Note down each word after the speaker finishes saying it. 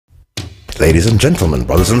Ladies and gentlemen,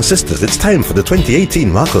 brothers and sisters, it's time for the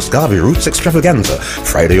 2018 Garvey Rootz Extravaganza,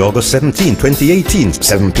 Friday, August 17, 2018,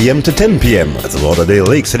 7 p.m. to 10 p.m. at the Lauderdale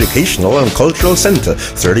Lakes Educational and Cultural Center,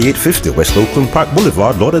 3850 West Oakland Park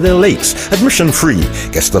Boulevard, Lauderdale Lakes. Admission free.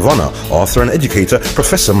 Guest of honor, author and educator,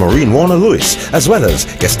 Professor Maureen Warner-Lewis, as well as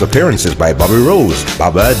guest appearances by Bobby Rose,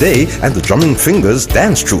 Baba Ade, and the Drumming Fingers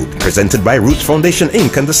Dance Troupe, presented by Roots Foundation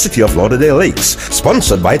Inc. and the City of Lauderdale Lakes.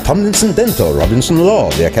 Sponsored by Tomlinson Dental, Robinson Law,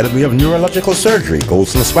 the Academy of Neurological Surgery,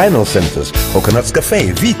 Golson Spinal Centers, Coconuts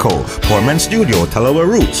Cafe, Vico, Poor Man Studio, Talawa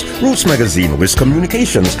Roots, Roots Magazine, Wiz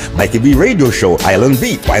Communications, Mikey B Radio Show, Island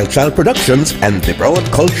Beat, Wild Child Productions, and the Broward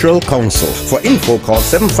Cultural Council. For info, call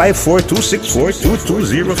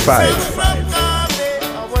 754-264-2205.